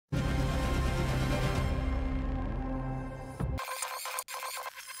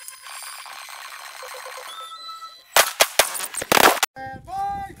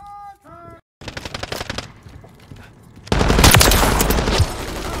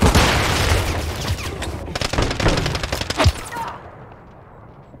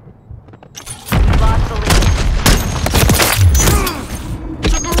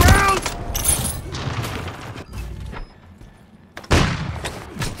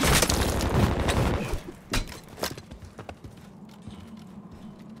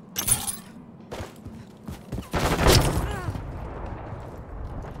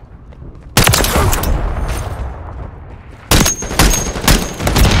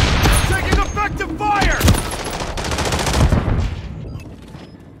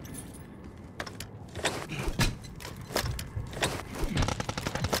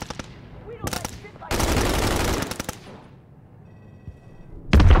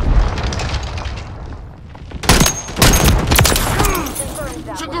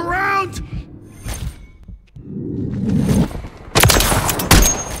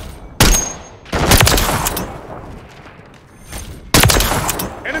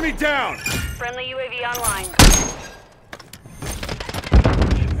Enemy down! Friendly UAV online.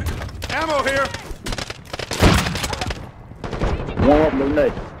 Ammo here! One up, no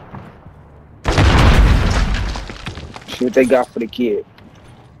nothing. See what they got for the kid.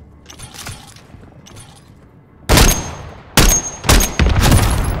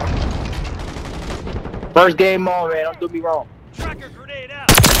 First game on, man. Don't do me wrong. Tracker grenade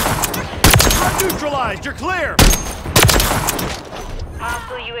out! Threat neutralized! You're clear!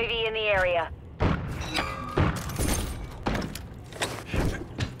 Hostile UAV in the area.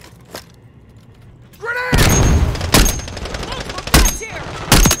 Grenade!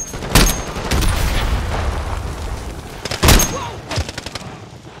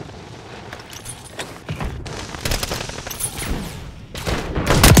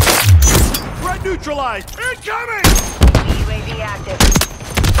 Threat neutralized! Incoming! UAV active.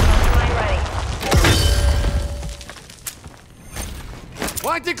 Line ready.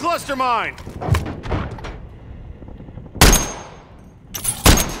 Planted cluster mine!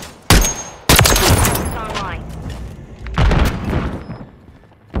 Online.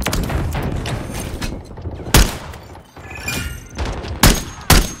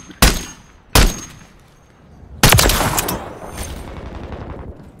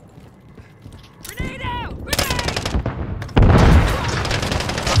 Grenade out! Grenade!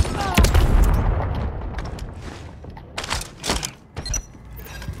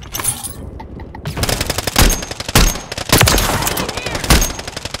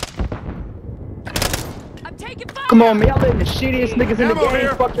 I'm taking fire! Come on, man. Y'all letting the shittiest niggas in the Ammo game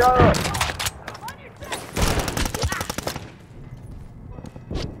here. fuck y'all up.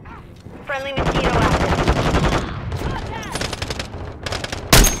 Friendly mosquito active.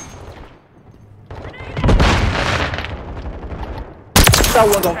 That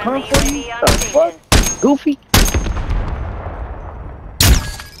wasn't gonna come for you? The fuck? Goofy?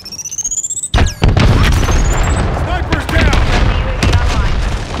 Sniper's down! UAV online.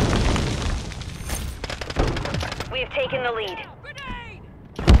 We have taken the lead. Grenade!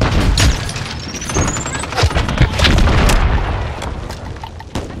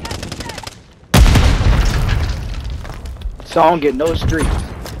 So I don't get no streaks.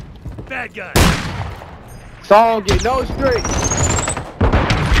 Bad guy! So I don't get no streaks.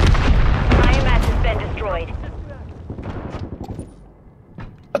 IMS has been destroyed.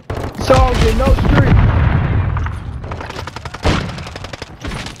 So I don't get no streaks.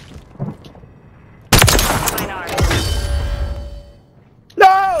 Mine armed.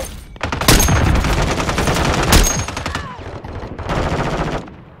 No!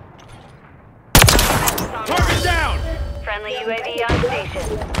 Target down! Friendly UAV on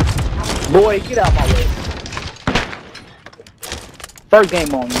station. Boy, get out my way. First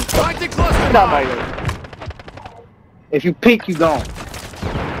game on you. Planted cluster Get out my mine! way. If you peek, you gone.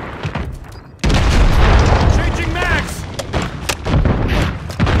 Changing mags!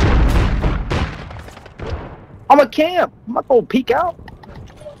 I'm a camp. I'm not gonna peek out.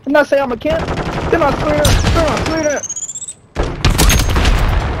 Didn't I say I'm a camp? Then I swear.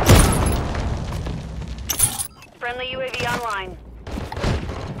 Friendly UAV online.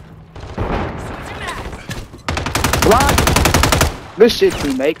 Blind. This shit,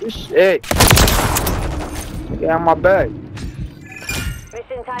 teammate. This shit. Get out my bag.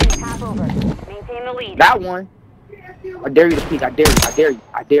 Mission time is half over. Maintain the lead. That one. I dare you to peek. I dare you. I dare you.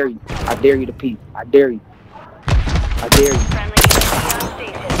 I dare you. I dare you to peek. I dare you. I dare you. Friendly UAV on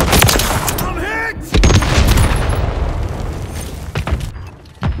station. I'm hit!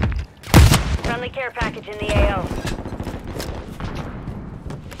 Friendly care package in the AO.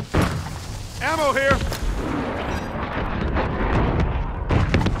 Ammo here!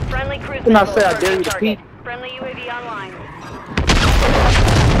 Friendly cruise Didn't I missile say I approaching dare you to target. peek? Friendly UAV online.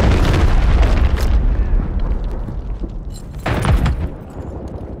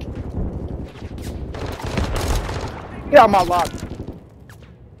 Get out my lobby.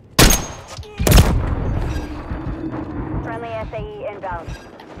 Friendly SAE inbound.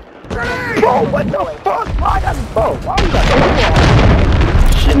 Bro, what the fuck? Why got bro? Why we got to do all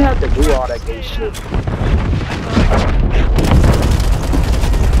that? Shouldn't have to do all that gay shit.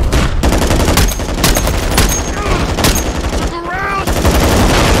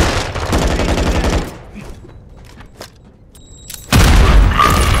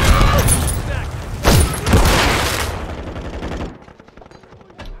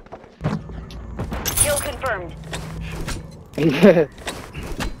 Kill confirmed. Yeah.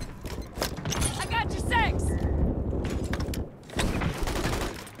 I got your six!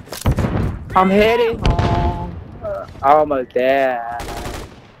 I'm heading home. Almost there.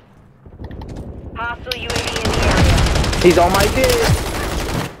 Hostile UAV in the area. He's on my dick.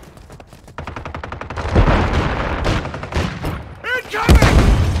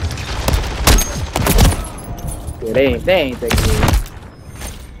 Yeah, they ain't that good.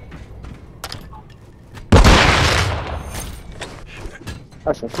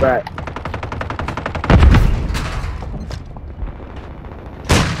 That's a fact.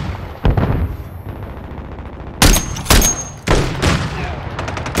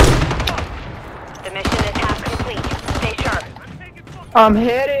 The mission is half complete. Stay sharp. I'm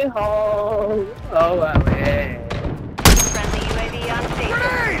heading home. Oh, I'm heading. Friendly UAV on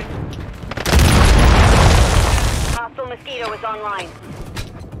station. Hostile Mosquito is online.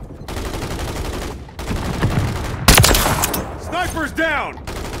 Sniper's down!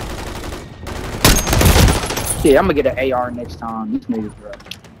 Yeah, I'm gonna get an AR next time. These niggas, bro.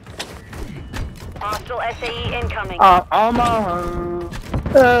 Hostile SAE incoming. On my home.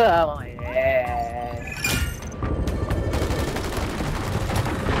 Oh, yeah.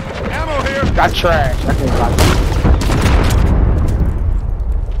 Ammo here! Got trash. I can't lie.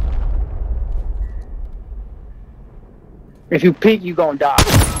 If you peek, you gonna die.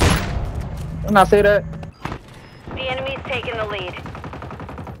 Didn't I say that? The enemy's taking the lead.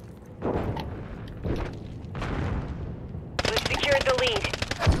 We've secured the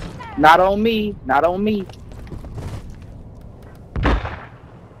lead. Not on me. Not on me.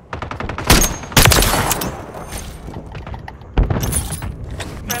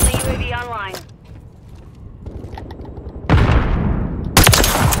 Friendly UAV online.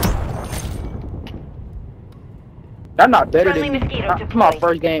 That's not better Friendly than me. mosquito That's my deployed.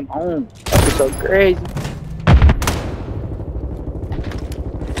 first game on. That's so crazy.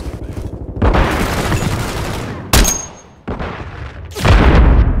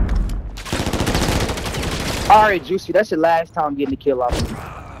 Alright, Juicy, that's your last time getting the kill off me.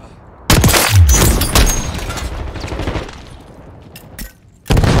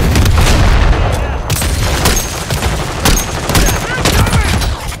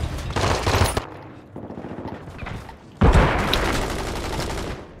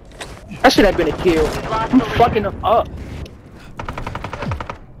 That should have been a kill. I'm fucking them up.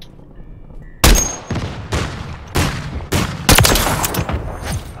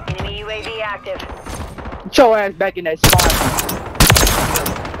 Enemy UAV active. Get your ass back in that spawn.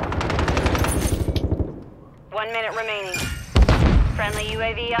 1 minute remaining. Friendly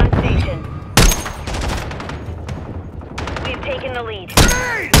UAV on station. We've taken the lead.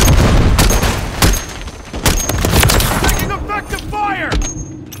 Taking effective fire!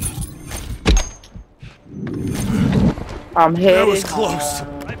 I'm headed. That was close.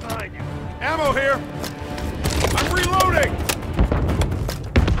 Right behind you. Ammo here! I'm reloading!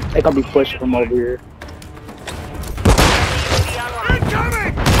 They gonna be pushing from over here. UAV online.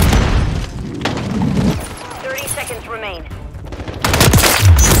 Incoming! 30 seconds remain.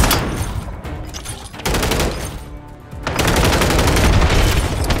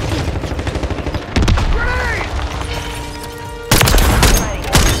 Grenade!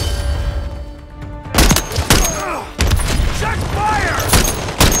 Ready. Check fire!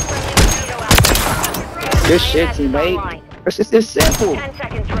 Friendly mosquito out. Good shit, Gas is teammate. online. It's simple. 10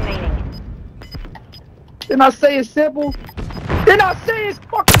 seconds remaining. Didn't I say it's simple? Didn't I say it's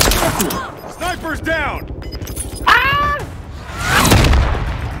fucking simple? Sniper's down! Ah!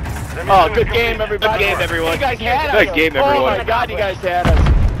 Oh, good game, everybody. Good game, everyone. You guys had us. Good game, Oh everyone. my God, you guys had us.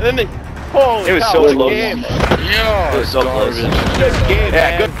 And then they, holy It was cow, so good close. game. It was so close. Good game,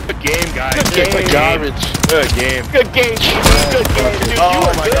 Yeah, man. good game, guys. Good game. Garbage. Good game. Good game, dude. Good game, dude. Oh You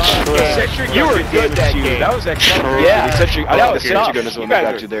were my good God. that game. Eccentric You were got good that you. game. That was excellent. Yeah. Eccentric, That oh, was the tough. eccentric goodness You when guys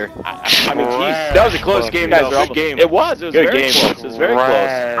they got are- you there. I mean, geez. That was a close game. You guys though. are Good game. It was. It was Good very game. close. It was very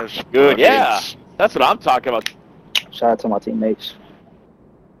close. Good Yeah. game. That's what I'm talking about. Shout out to my teammates.